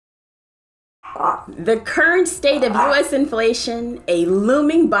The current state of U.S. inflation, a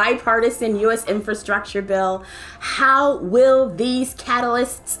looming bipartisan U.S. infrastructure bill. How will these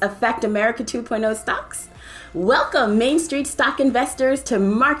catalysts affect America 2.0 stocks? Welcome, Main Street stock investors, to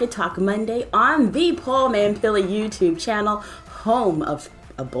Market Talk Monday on the Paul Mampilli YouTube channel, home of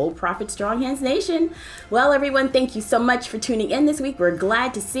a Bold Profit Strong Hands Nation. Well, everyone, thank you so much for tuning in this week. We're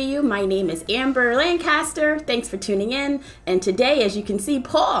glad to see you. My name is Amber Lancaster. Thanks for tuning in. And today, as you can see,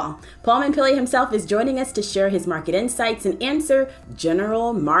 Paul Mampilli himself is joining us to share his market insights and answer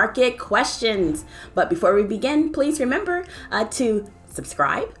general market questions. But before we begin, please remember to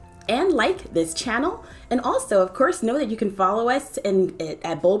subscribe and like this channel. And also, of course, know that you can follow us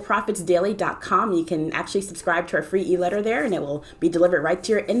at boldprofitsdaily.com. You can actually subscribe to our free e-letter there, and it will be delivered right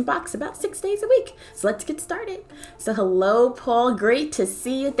to your inbox about 6 days a week. So let's get started. So hello, Paul. Great to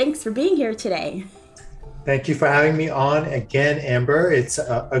see you. Thanks for being here today. Thank you for having me on again, Amber. It's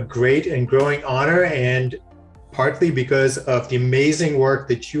a great and growing honor, and partly because of the amazing work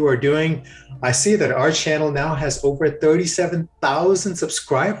that you are doing. I see that our channel now has over 37,000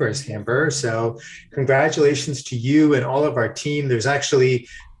 subscribers, Amber. So congratulations to you and all of our team. There's actually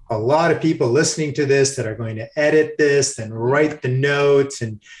a lot of people listening to this that are going to edit this and write the notes.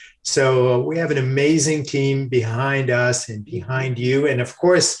 And so we have an amazing team behind us and behind you. And of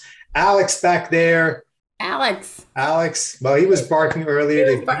course, Alex back there. Alex, well, he was barking earlier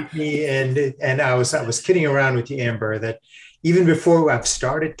to greet me, and I was kidding around with you, Amber, that even before I've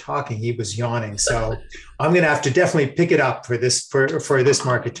started talking, he was yawning. So I'm going to have to definitely pick it up for this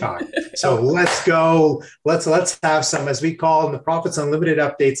market talk. So let's go. Let's have some, as we call in the Profits Unlimited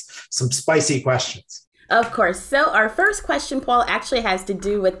updates, some spicy questions. Of course. So our first question, Paul, actually has to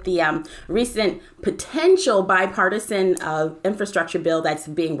do with the recent potential bipartisan infrastructure bill that's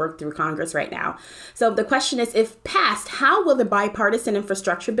being worked through Congress right now. So the question is, if passed, how will the bipartisan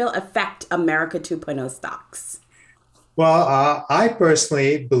infrastructure bill affect America 2.0 stocks? Well, I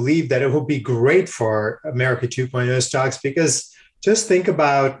personally believe that it will be great for America 2.0 stocks, because just think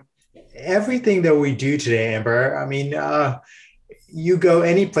about everything that we do today, Amber. I mean, you go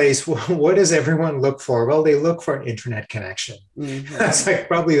any place, what does everyone look for? Well, they look for an internet connection. Mm-hmm. That's like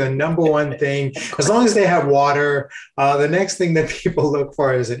probably the number one thing. As long as they have water, the next thing that people look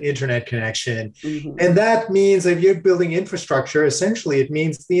for is an internet connection. Mm-hmm. And that means if you're building infrastructure, essentially it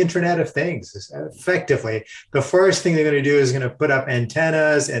means the Internet of Things. Effectively, the first thing they're going to do is going to put up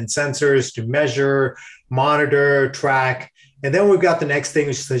antennas and sensors to measure, monitor, track. And then we've got the next thing,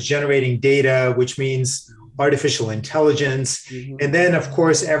 which is generating data, which means artificial intelligence. Mm-hmm. And then, of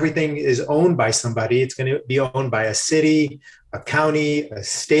course, everything is owned by somebody. It's going to be owned by a city, a county, a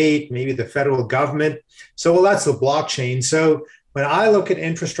state, maybe the federal government. So, well, that's the blockchain. So when I look at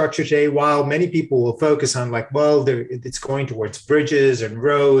infrastructure today, while many people will focus on it's going towards bridges and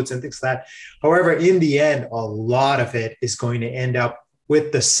roads and things like that. However, in the end, a lot of it is going to end up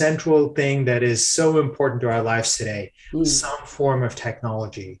with the central thing that is so important to our lives today, some form of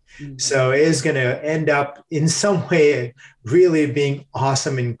technology. So it is going to end up in some way really being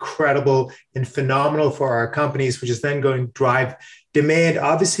awesome, incredible, and phenomenal for our companies, which is then going to drive demand,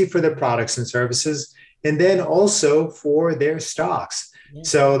 obviously, for their products and services, and then also for their stocks. Yeah.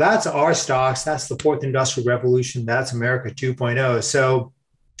 So that's our stocks. That's the fourth industrial revolution. That's America 2.0. So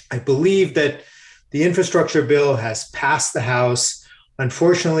I believe that the infrastructure bill has passed the House.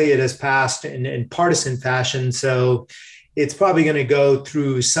 Unfortunately, it has passed in partisan fashion, so it's probably going to go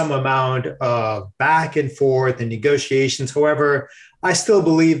through some amount of back and forth and negotiations. However, I still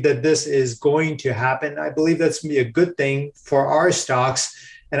believe that this is going to happen. I believe that's going to be a good thing for our stocks,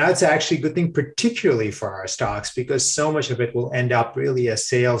 and that's actually a good thing particularly for our stocks, because so much of it will end up really as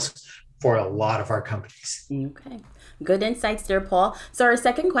sales for a lot of our companies. Okay. Good insights there, Paul. So our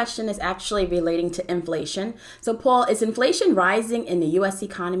second question is actually relating to inflation. So Paul, is inflation rising in the U.S.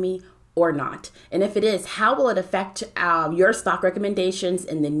 economy or not? And if it is, how will it affect your stock recommendations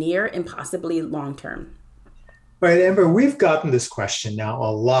in the near and possibly long term? Right, Amber, we've gotten this question now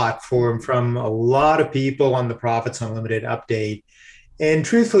a lot from a lot of people on the Profits Unlimited update. And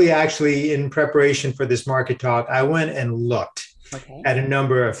truthfully, actually, in preparation for this market talk, I went and looked at a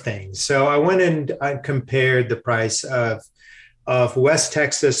number of things. So I went and I compared the price of West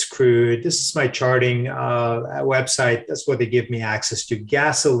Texas crude. This is my charting website. That's what they give me access to.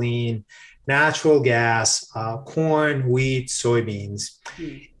 Gasoline, natural gas, corn, wheat, soybeans.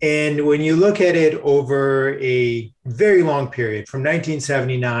 And when you look at it over a very long period, from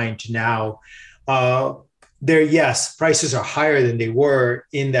 1979 to now, yes, prices are higher than they were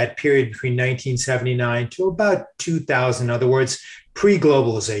in that period between 1979 to about 2000. In other words,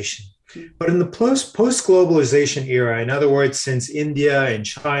 pre-globalization. But in the post-globalization era, in other words, since India and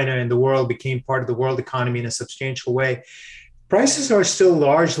China and the world became part of the world economy in a substantial way, prices are still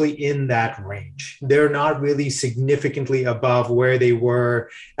largely in that range. They're not really significantly above where they were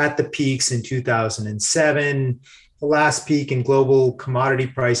at the peaks in 2007. The last peak in global commodity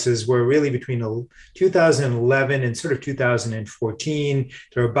prices were really between 2011 and sort of 2014.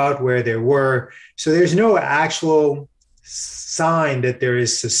 They're about where they were. So there's no actual sign that there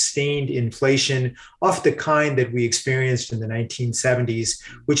is sustained inflation of the kind that we experienced in the 1970s,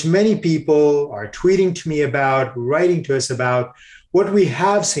 which many people are tweeting to me about, writing to us about. What we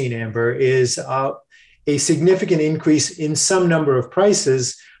have seen, Amber, is a significant increase in some number of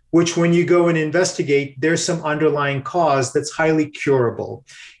prices, which when you go and investigate, there's some underlying cause that's highly curable.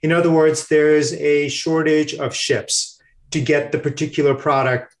 In other words, there's a shortage of ships to get the particular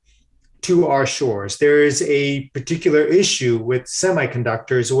product to our shores. There is a particular issue with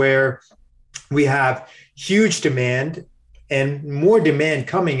semiconductors where we have huge demand and more demand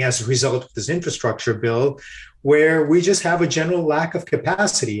coming as a result of this infrastructure bill, where we just have a general lack of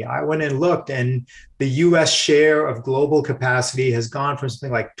capacity. I went and looked, and the US share of global capacity has gone from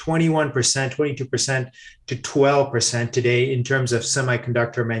something like 21%, 22% to 12% today in terms of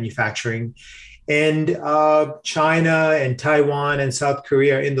semiconductor manufacturing. And China and Taiwan and South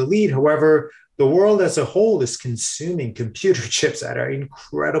Korea are in the lead. However, the world as a whole is consuming computer chips at an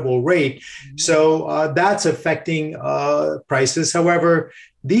incredible rate. So that's affecting prices. However,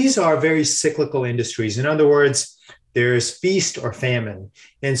 these are very cyclical industries. In other words, there's feast or famine.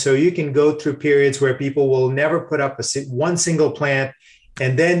 And so you can go through periods where people will never put up one single plant,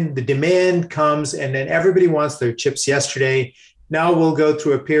 and then the demand comes, and then everybody wants their chips yesterday. Now we'll go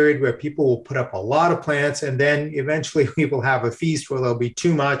through a period where people will put up a lot of plants, and then eventually we will have a feast where there'll be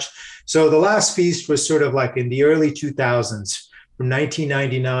too much. So the last feast was sort of like in the early 2000s, from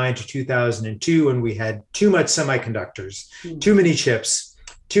 1999 to 2002, when we had too much semiconductors, too many chips,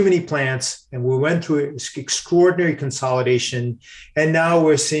 too many plants, and we went through extraordinary consolidation. And now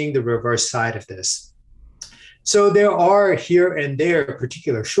we're seeing the reverse side of this. So there are here and there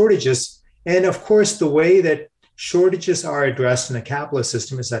particular shortages. And of course, the way that shortages are addressed in a capitalist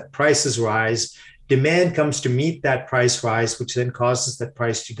system is that prices rise, demand comes to meet that price rise, which then causes that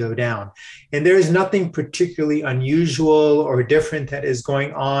price to go down. And there is nothing particularly unusual or different that is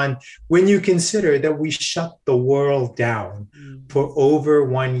going on when you consider that we shut the world down for over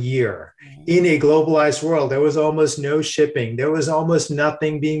 1 year. In a globalized world, there was almost no shipping. There was almost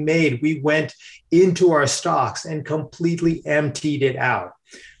nothing being made. We went into our stocks and completely emptied it out.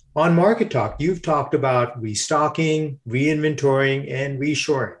 On Market Talk, you've talked about restocking, re-inventorying, and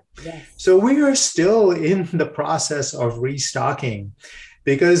reshoring. Yes. So we are still in the process of restocking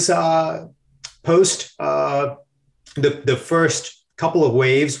because post the first couple of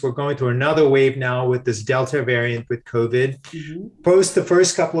waves, we're going through another wave now with this Delta variant with COVID. Post the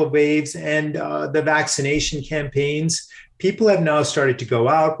first couple of waves and the vaccination campaigns, people have now started to go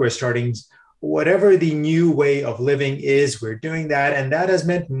out. We're starting whatever the new way of living is, we're doing that. And that has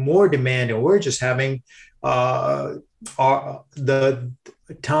meant more demand. And we're just having the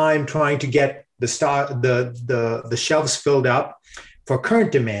time trying to get the shelves filled up for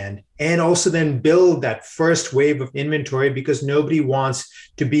current demand, and also then build that first wave of inventory because nobody wants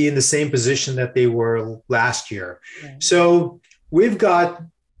to be in the same position that they were last year. Right. So we've got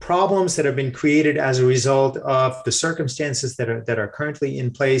problems that have been created as a result of the circumstances that are currently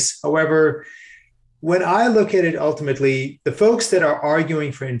in place. However, when I look at it, ultimately, the folks that are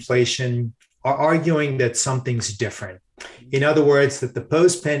arguing for inflation are arguing that something's different. In other words, that the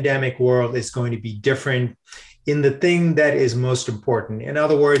post-pandemic world is going to be different in the thing that is most important. In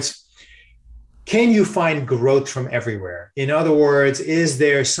other words, can you find growth from everywhere? In other words, is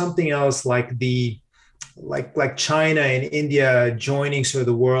there something else like China and India joining sort of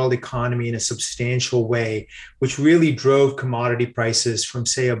the world economy in a substantial way, which really drove commodity prices from,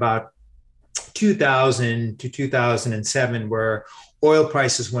 say, about 2000 to 2007, where oil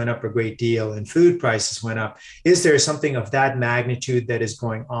prices went up a great deal and food prices went up? Is there something of that magnitude that is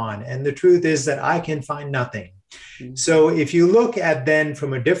going on? And the truth is that I can find nothing. So if you look at then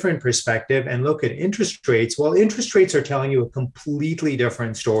from a different perspective and look at interest rates, well, interest rates are telling you a completely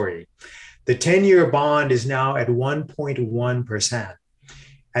different story. The 10-year bond is now at 1.1%.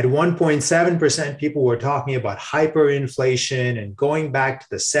 At 1.7%, people were talking about hyperinflation and going back to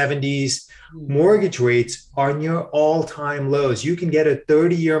the 70s. Mortgage rates are near all-time lows. You can get a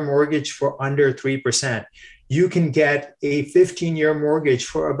 30-year mortgage for under 3%. You can get a 15-year mortgage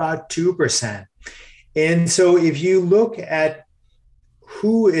for about 2%. And so if you look at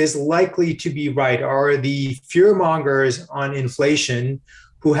who is likely to be right, are the fear mongers on inflation,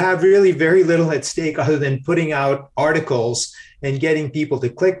 who have really very little at stake other than putting out articles and getting people to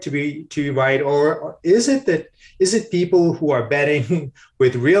click to write? Or is it people who are betting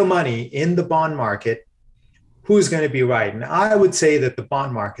with real money in the bond market who's going to be right? And I would say that the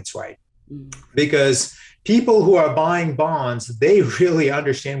bond market's right, because people who are buying bonds, they really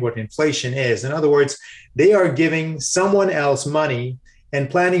understand what inflation is. In other words, they are giving someone else money and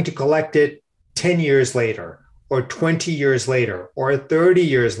planning to collect it 10 years later, or 20 years later, or 30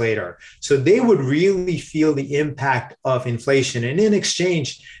 years later. So they would really feel the impact of inflation. And in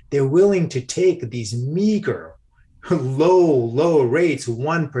exchange, they're willing to take these meager, low rates,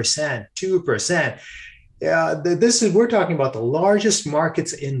 1%, 2%. We're talking about the largest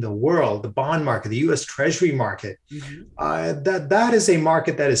markets in the world, the bond market, the U.S. Treasury market. That is a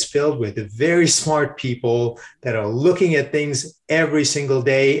market that is filled with very smart people that are looking at things every single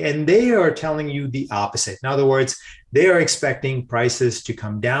day, and they are telling you the opposite. In other words, they are expecting prices to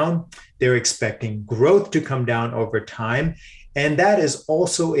come down. They're expecting growth to come down over time, and that is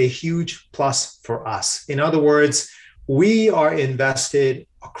also a huge plus for us. In other words, we are invested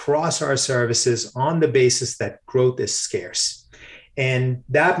across our services on the basis that growth is scarce. And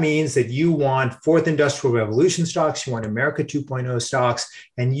that means that you want fourth industrial revolution stocks, you want America 2.0 stocks,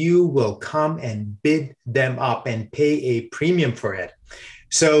 and you will come and bid them up and pay a premium for it.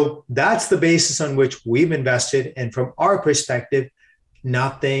 So that's the basis on which we've invested. And from our perspective,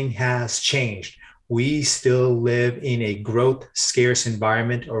 nothing has changed. We still live in a growth scarce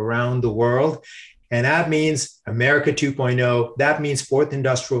environment around the world. And that means America 2.0, that means fourth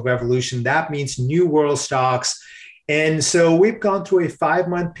industrial revolution, that means new world stocks. And so we've gone through a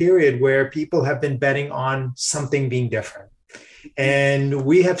 5-month period where people have been betting on something being different. And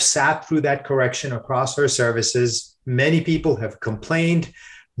we have sat through that correction across our services. Many people have complained.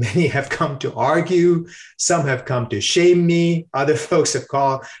 Many have come to argue. Some have come to shame me. Other folks have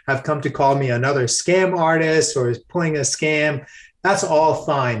come to call me another scam artist or pulling a scam. That's all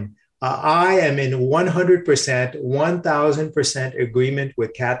fine. I am in 100%, 1000% agreement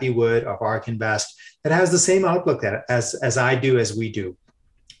with Cathie Wood of ARK Invest that has the same outlook as I do, as we do,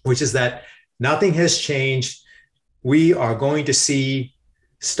 which is that nothing has changed. We are going to see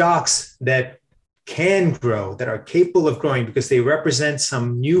stocks that can grow, that are capable of growing because they represent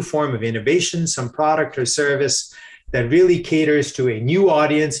some new form of innovation, some product or service that really caters to a new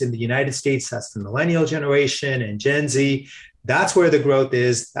audience in the United States. That's the millennial generation and Gen Z. That's where the growth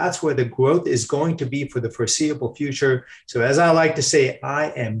is. That's where the growth is going to be for the foreseeable future. So as I like to say, I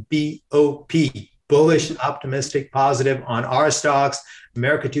am BOP, bullish, optimistic, positive on our stocks,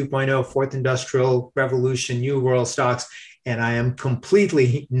 America 2.0, fourth industrial revolution, new world stocks. And I am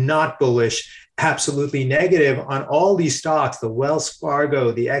completely not bullish, absolutely negative on all these stocks, the Wells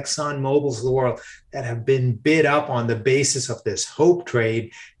Fargo, the Exxon Mobils of the world, that have been bid up on the basis of this hope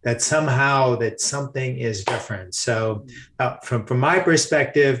trade that somehow that something is different. So from my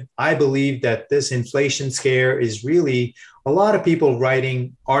perspective, I believe that this inflation scare is really a lot of people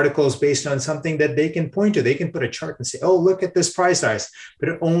writing articles based on something that they can point to. They can put a chart and say, oh, look at this price rise. But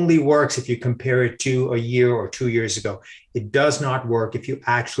it only works if you compare it to a year or 2 years ago. It does not work if you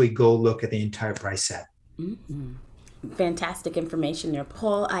actually go look at the entire price set. Mm-hmm. Fantastic information there,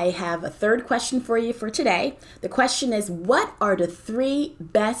 Paul. I have a third question for you for today. The question is, what are the 3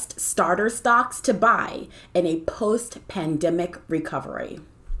 best starter stocks to buy in a post-pandemic recovery?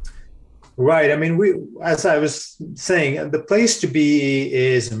 Right. I mean, as I was saying, the place to be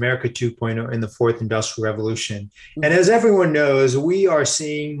is America 2.0 in the fourth industrial revolution. And as everyone knows, we are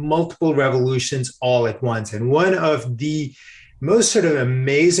seeing multiple revolutions all at once. And one of the most sort of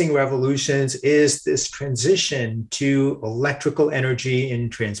amazing revolutions is this transition to electrical energy in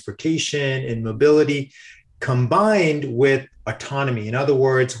transportation and mobility, combined with autonomy. In other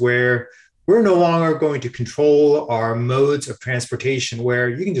words, where we're no longer going to control our modes of transportation, where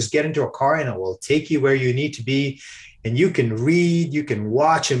you can just get into a car and it will take you where you need to be. And you can read, you can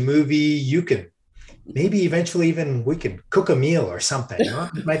watch a movie, you can maybe eventually even we can cook a meal or something.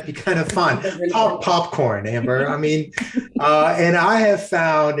 It might be kind of fun. Popcorn, Amber. I mean, and I have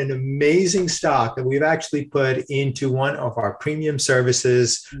found an amazing stock that we've actually put into one of our premium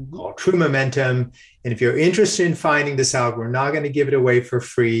services called True Momentum. And if you're interested in finding this out, we're not going to give it away for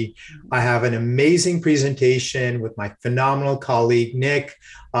free. I have an amazing presentation with my phenomenal colleague, Nick,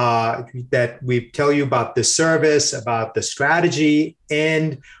 that we tell you about the service, about the strategy,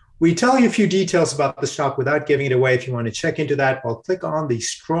 and we tell you a few details about the stock without giving it away. If you want to check into that, well, click on the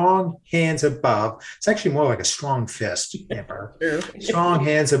strong hands above. It's actually more like a strong fist, Amber. Strong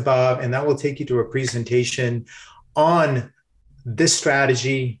hands above, and that will take you to a presentation on this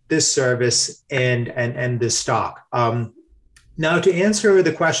strategy, this service, and this stock. Now, to answer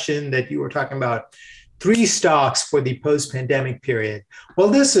the question that you were talking about, three stocks for the post-pandemic period. Well,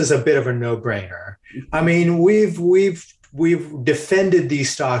 this is a bit of a no-brainer. I mean, we've defended these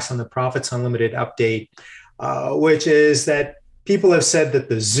stocks on the Profits Unlimited update, which is that people have said that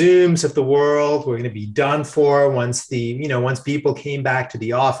the Zooms of the world were going to be done for once people came back to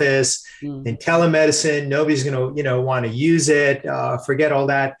the office. In telemedicine, nobody's going to want to use it. Forget all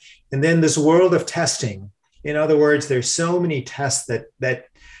that. And then this world of testing. In other words, there's so many tests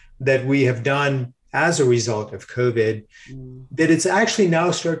that we have done as a result of COVID that it's actually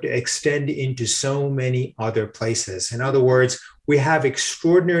now started to extend into so many other places. In other words, we have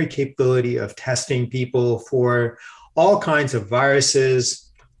extraordinary capability of testing people for all kinds of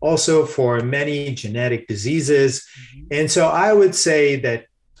viruses, also for many genetic diseases. And so I would say that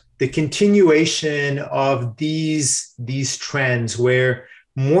the continuation of these trends where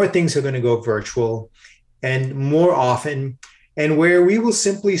more things are going to go virtual and more often, and where we will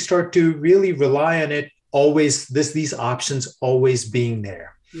simply start to really rely on it always, these options always being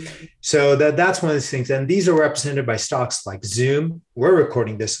there. So that's one of the things. And these are represented by stocks like Zoom. We're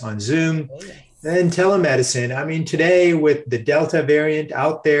recording this on Zoom. And telemedicine. I mean, today with the Delta variant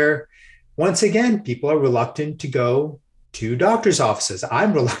out there, once again, people are reluctant to go to doctor's offices.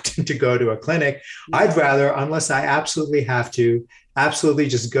 I'm reluctant to go to a clinic. I'd rather, unless I absolutely have to, absolutely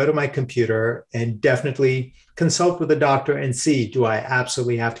just go to my computer and definitely consult with a doctor and see, do I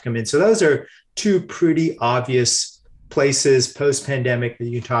absolutely have to come in? So those are two pretty obvious places post-pandemic that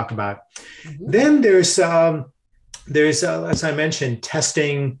you can talk about. Then there's as I mentioned,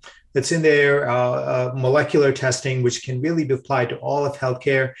 testing that's in there, molecular testing, which can really be applied to all of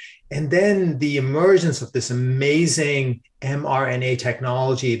healthcare. And then the emergence of this amazing mRNA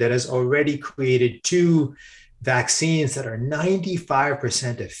technology that has already created two vaccines that are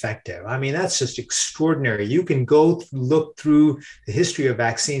 95% effective. I mean, that's just extraordinary. You can go look through the history of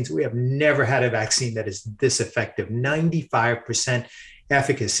vaccines. We have never had a vaccine that is this effective, 95%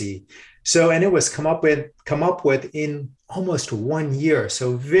 efficacy. So, and it was come up with in almost 1 year.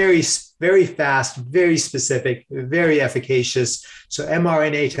 So very, very fast, very specific, very efficacious. So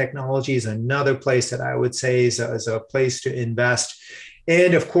mRNA technology is another place that I would say is a place to invest.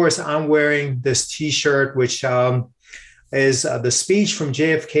 And of course, I'm wearing this T-shirt, which is the speech from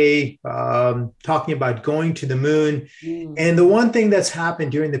JFK talking about going to the moon. And the one thing that's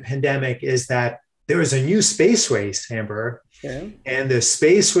happened during the pandemic is that there is a new space race, Amber. And the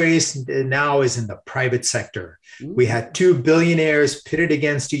space race now is in the private sector. We had two billionaires pitted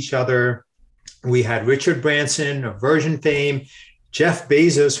against each other. We had Richard Branson of Virgin fame, Jeff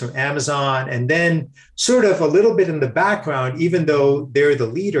Bezos from Amazon, and then sort of a little bit in the background, even though they're the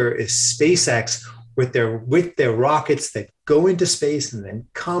leader, is SpaceX with their rockets that go into space and then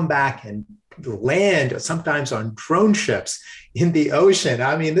come back and land sometimes on drone ships in the ocean.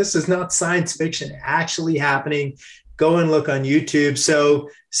 I mean, this is not science fiction, actually happening. Go and look on YouTube. So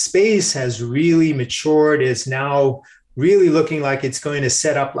space has really matured, is now really looking like it's going to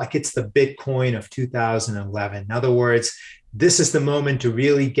set up like it's the Bitcoin of 2011. In other words, this is the moment to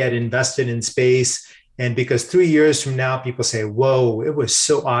really get invested in space. And because 3 years from now, people say, whoa, it was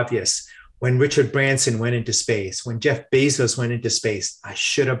so obvious when Richard Branson went into space, when Jeff Bezos went into space, I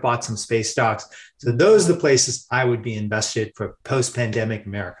should have bought some space stocks. So those are the places I would be invested for post-pandemic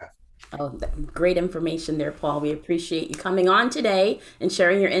America. Oh, great information there, Paul. We appreciate you coming on today and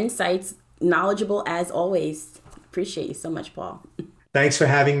sharing your insights. Knowledgeable as always. Appreciate you so much, Paul. Thanks for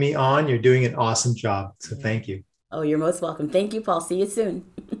having me on. You're doing an awesome job. So thank you. Oh, you're most welcome. Thank you, Paul. See you soon.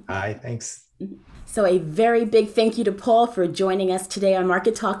 Bye. Thanks. So a very big thank you to Paul for joining us today on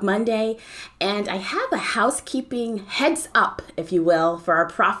Market Talk Monday. And I have a housekeeping heads up, if you will, for our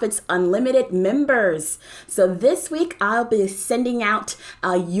Profits Unlimited members. So this week, I'll be sending out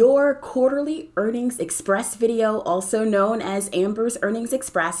your quarterly Earnings Express video, also known as Amber's Earnings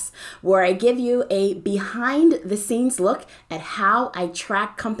Express, where I give you a behind the scenes look at how I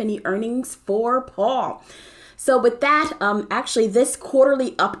track company earnings for Paul. So with that, actually this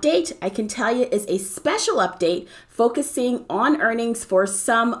quarterly update, I can tell you, is a special update focusing on earnings for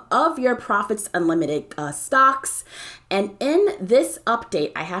some of your Profits Unlimited stocks. And in this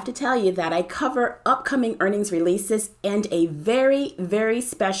update, I have to tell you that I cover upcoming earnings releases and a very, very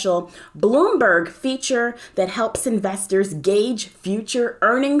special Bloomberg feature that helps investors gauge future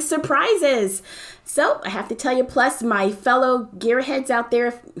earnings surprises. So I have to tell you, plus my fellow gearheads out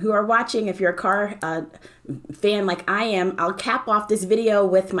there who are watching, if you're a car fan like I am, I'll cap off this video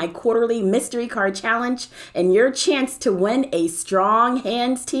with my quarterly mystery card challenge and your chance to win a Strong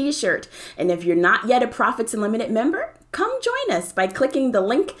Hands t-shirt. And if you're not yet a Profits Unlimited member, come join us by clicking the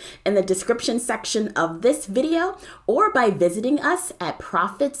link in the description section of this video or by visiting us at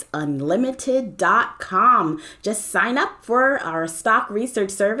profitsunlimited.com. Just sign up for our stock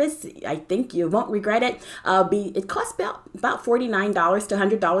research service. I think you won't regret it. It costs about $49 to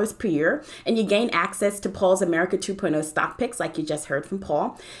 $100 per year, and you gain access to Paul's America 2.0 stock picks like you just heard from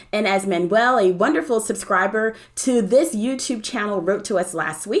Paul. And as Manuel, a wonderful subscriber to this YouTube channel, wrote to us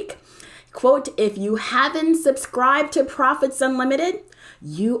last week, quote, "If you haven't subscribed to Profits Unlimited,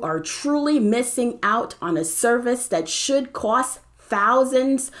 you are truly missing out on a service that should cost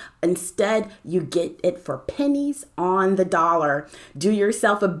thousands. Instead, you get it for pennies on the dollar. Do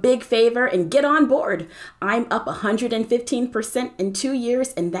yourself a big favor and get on board. I'm up 115% in 2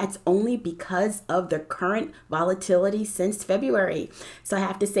 years, and that's only because of the current volatility since February." So I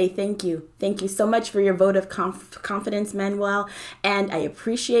have to say thank you. Thank you so much for your vote of confidence, Manuel. And I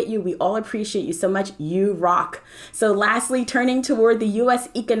appreciate you. We all appreciate you so much. You rock. So lastly, turning toward the U.S.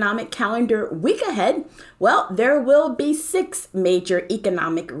 economic calendar week ahead, well, there will be 6 major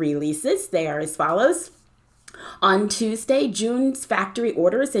economic releases. They are as follows. On Tuesday, June's factory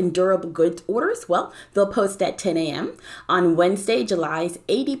orders and durable goods orders, well, they'll post at 10 a.m. On Wednesday, July's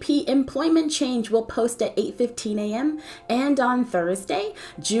ADP employment change will post at 8:15 a.m. And on Thursday,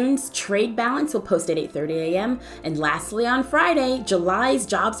 June's trade balance will post at 8:30 a.m. And lastly, on Friday, July's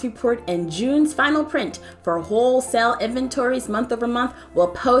jobs report and June's final print for wholesale inventories month over month will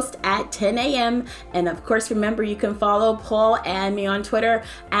post at 10 a.m. And of course, remember, you can follow Paul and me on Twitter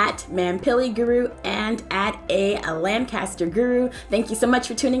at Mampili Guru and at a Lancaster Guru. Thank you so much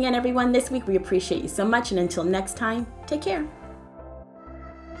for tuning in, everyone, this week. We appreciate you so much. And until next time, take care.